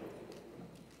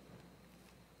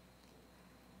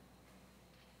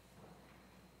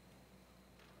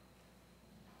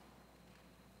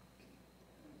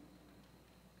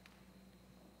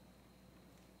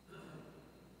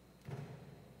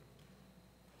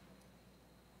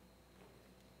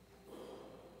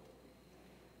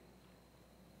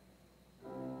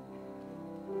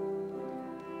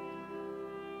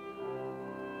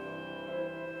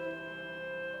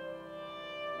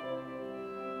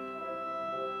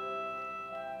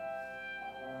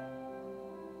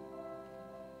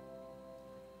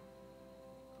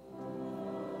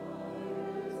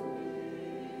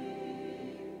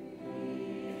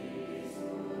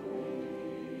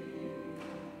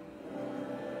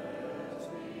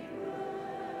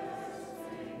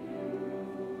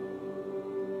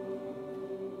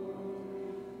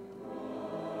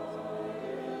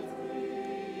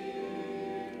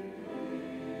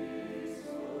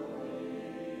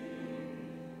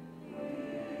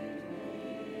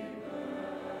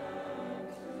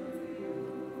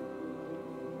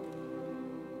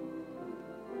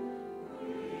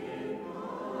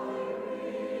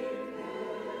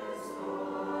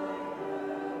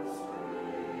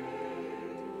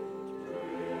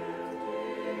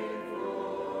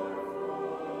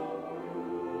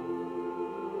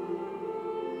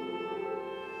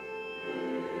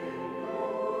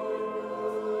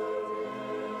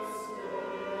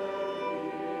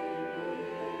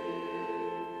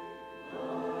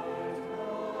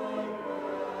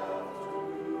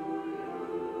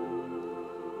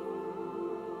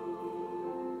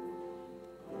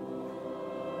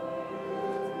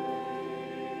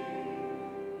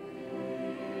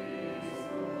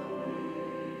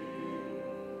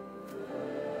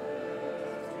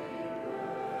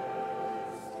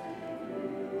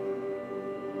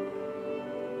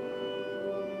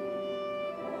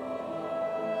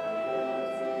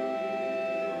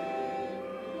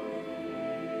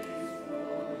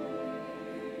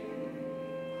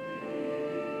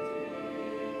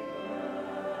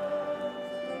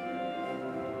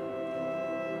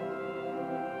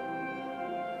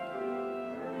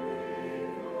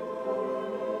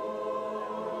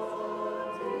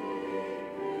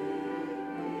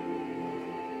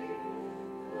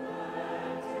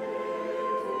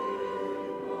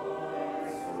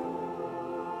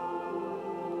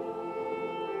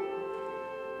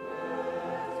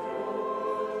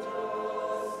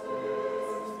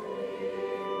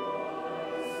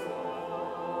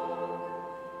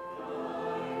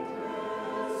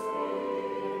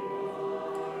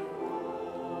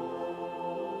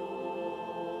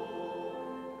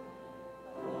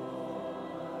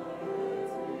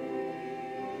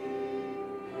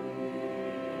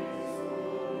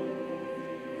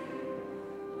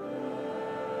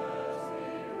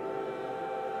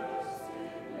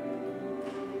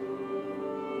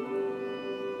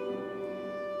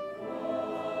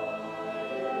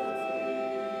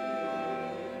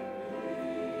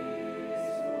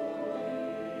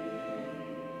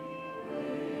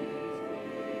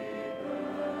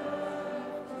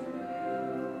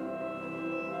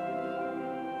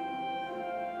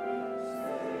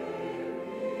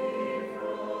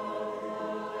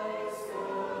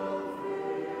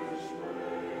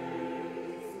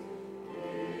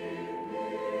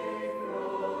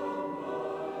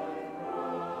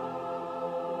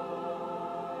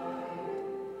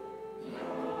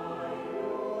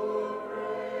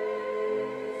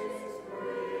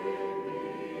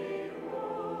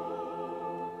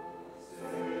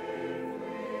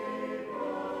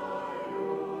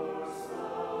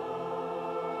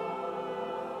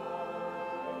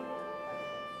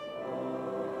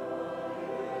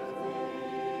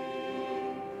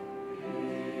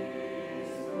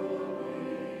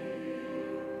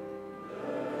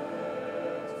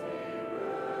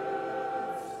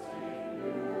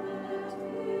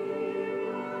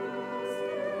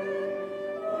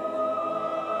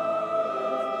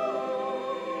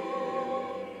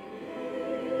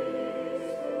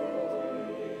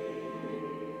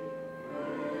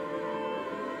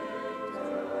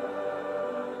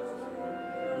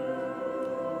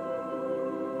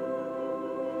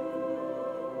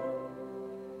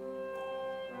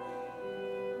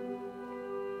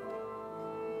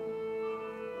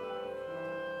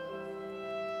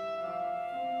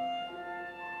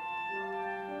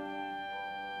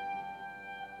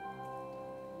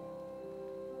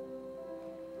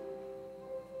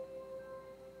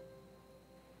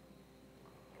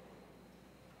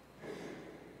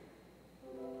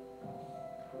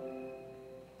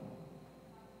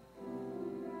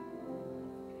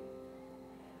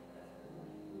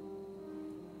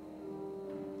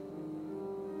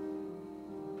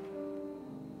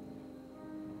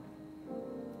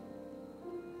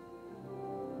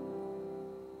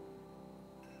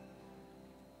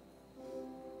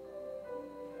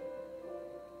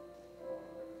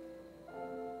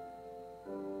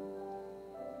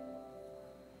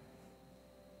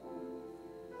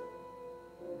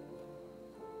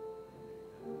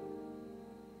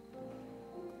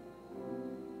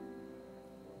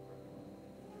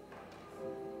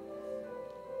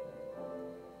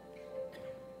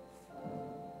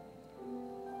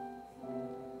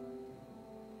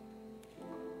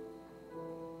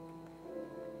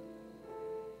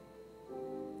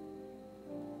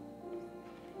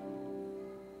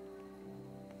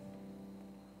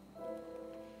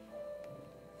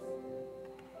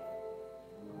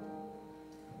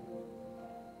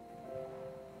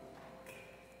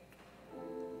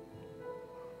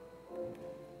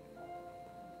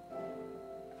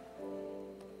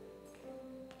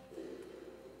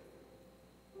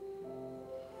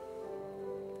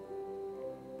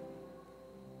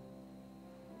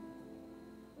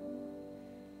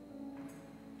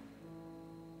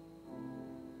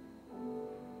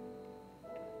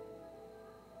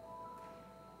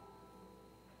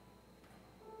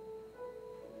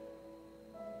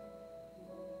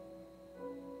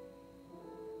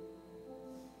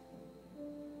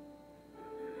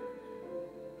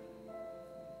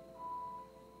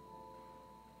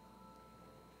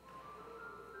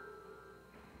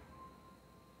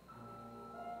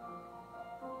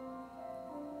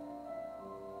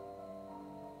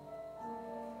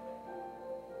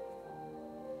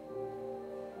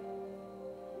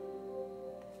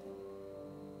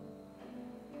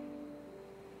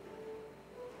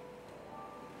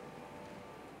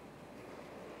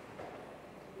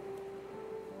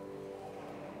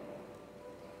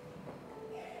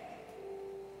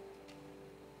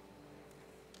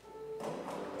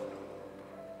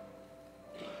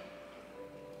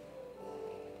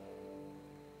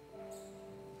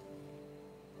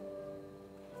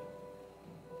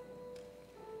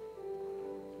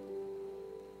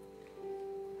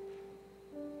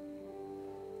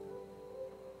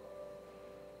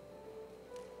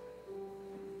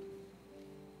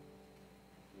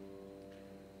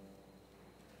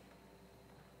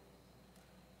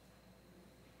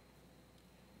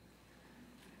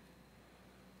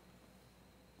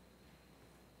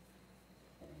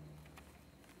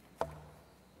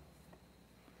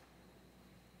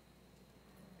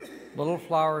 Little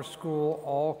Flower School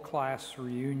all-class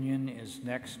reunion is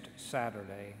next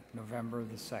Saturday, November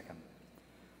the 2nd.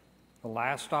 The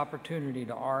last opportunity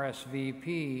to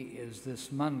RSVP is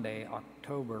this Monday,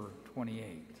 October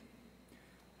 28th.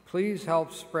 Please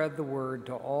help spread the word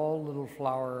to all Little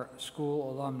Flower School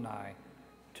alumni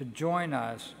to join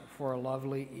us for a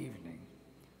lovely evening.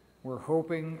 We're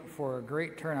hoping for a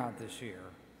great turnout this year.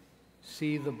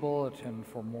 See the bulletin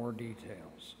for more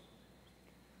details.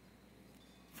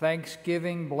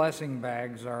 Thanksgiving blessing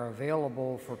bags are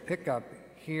available for pickup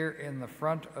here in the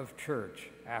front of church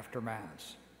after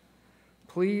Mass.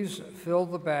 Please fill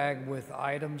the bag with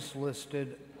items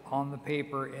listed on the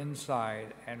paper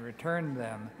inside and return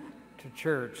them to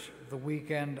church the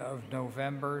weekend of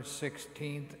November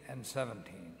 16th and 17th.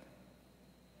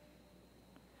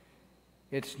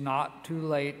 It's not too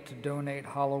late to donate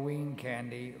Halloween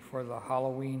candy for the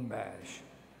Halloween Bash.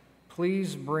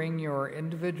 Please bring your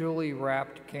individually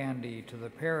wrapped candy to the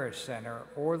Parish Center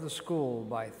or the school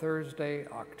by Thursday,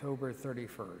 October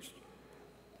 31st.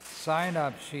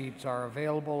 Sign-up sheets are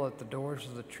available at the doors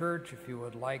of the church if you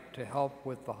would like to help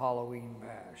with the Halloween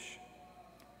Bash.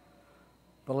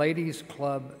 The Ladies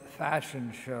Club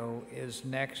Fashion Show is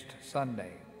next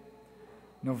Sunday,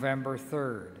 November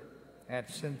 3rd, at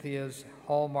Cynthia's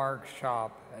Hallmark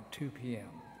shop at 2 p.m.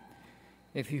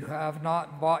 If you have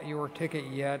not bought your ticket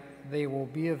yet, they will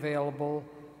be available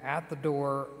at the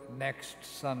door next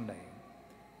Sunday.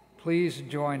 Please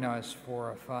join us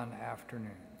for a fun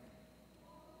afternoon.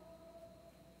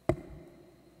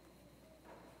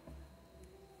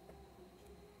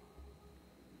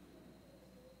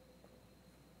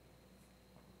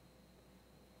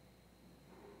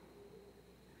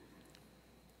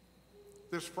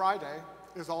 This Friday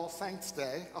is All Saints'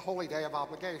 Day, a holy day of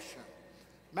obligation.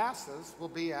 Masses will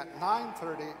be at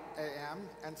 9:30 a.m.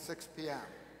 and 6 p.m.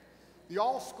 The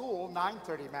all-school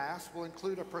 9:30 Mass will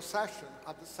include a procession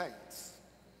of the saints.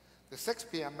 The 6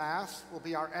 p.m. Mass will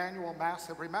be our annual Mass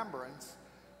of Remembrance,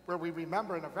 where we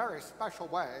remember in a very special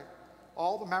way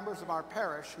all the members of our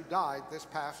parish who died this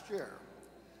past year.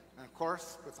 And of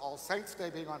course, with All Saints' Day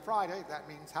being on Friday, that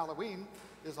means Halloween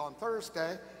is on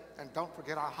Thursday, and don't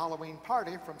forget our Halloween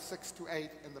party from 6 to 8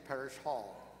 in the parish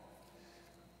hall.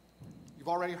 You've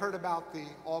already heard about the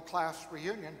all-class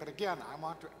reunion, but again, I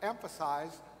want to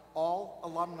emphasize all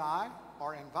alumni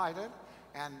are invited,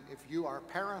 and if you are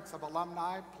parents of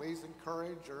alumni, please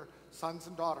encourage your sons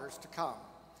and daughters to come.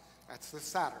 That's this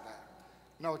Saturday.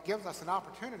 You know, it gives us an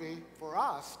opportunity for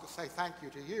us to say thank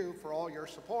you to you for all your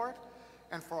support,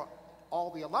 and for all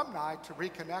the alumni to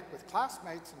reconnect with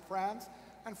classmates and friends,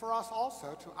 and for us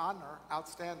also to honor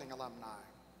outstanding alumni.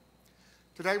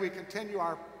 Today we continue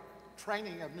our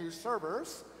training of new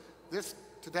servers.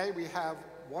 Today we have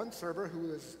one server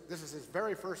this is his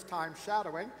very first time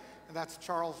shadowing, and that's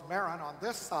Charles Marin on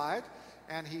this side,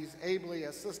 and he's ably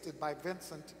assisted by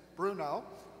Vincent Bruno.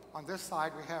 On this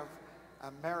side we have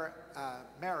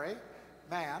Mary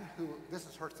Mann, who this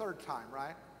is her third time,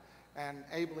 right? And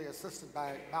ably assisted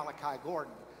by Malachi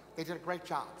Gordon. They did a great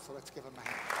job, so let's give them a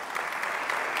hand.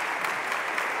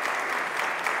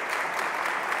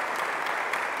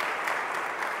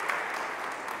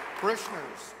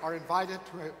 Parishioners are invited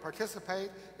to participate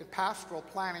in pastoral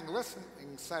planning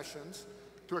listening sessions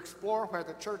to explore where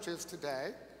the church is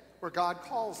today, where God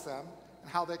calls them,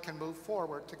 and how they can move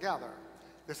forward together.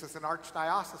 This is an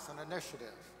archdiocesan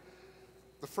initiative.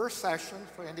 The first session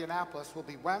for Indianapolis will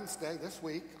be Wednesday this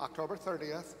week, October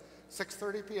 30th,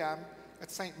 6:30 p.m. at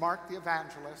St. Mark the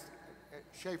Evangelist at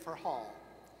Schaefer Hall.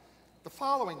 The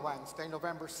following Wednesday,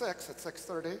 November 6th at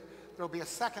 6:30, there will be a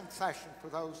second session for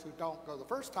those who don't go the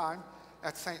first time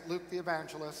at St. Luke the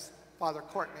Evangelist, Father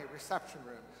Courtney Reception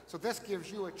Room. So this gives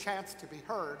you a chance to be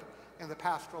heard in the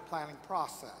pastoral planning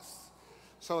process.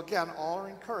 So again, all are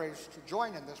encouraged to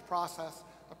join in this process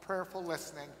of prayerful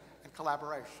listening and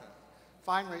collaboration.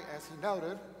 Finally, as he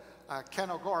noted, Ken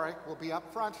O'Gorick will be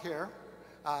up front here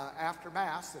after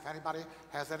Mass if anybody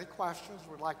has any questions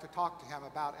or would like to talk to him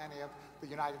about any of the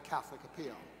United Catholic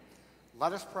Appeal.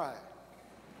 Let us pray.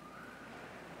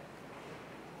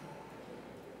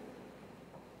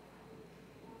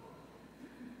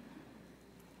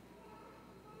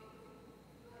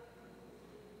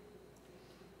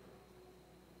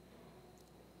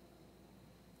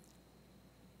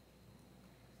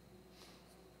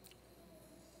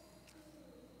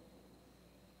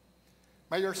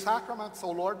 May your sacraments,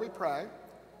 O Lord, we pray,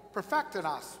 perfect in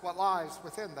us what lies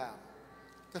within them,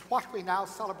 that what we now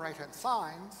celebrate in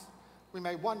signs, we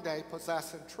may one day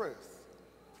possess in truth,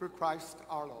 through Christ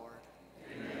our Lord.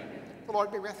 Amen. The Lord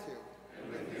be with you.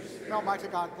 And with your spirit. May Almighty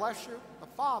God bless you, the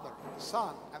Father, the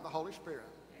Son, and the Holy Spirit.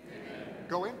 Amen.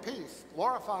 Go in peace,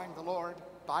 glorifying the Lord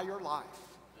by your life.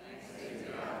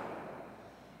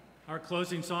 Our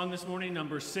closing song this morning,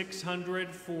 number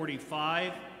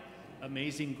 645,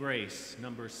 Amazing Grace,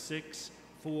 number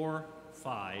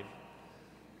 645.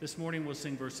 This morning we'll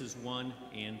sing verses 1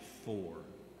 and 4.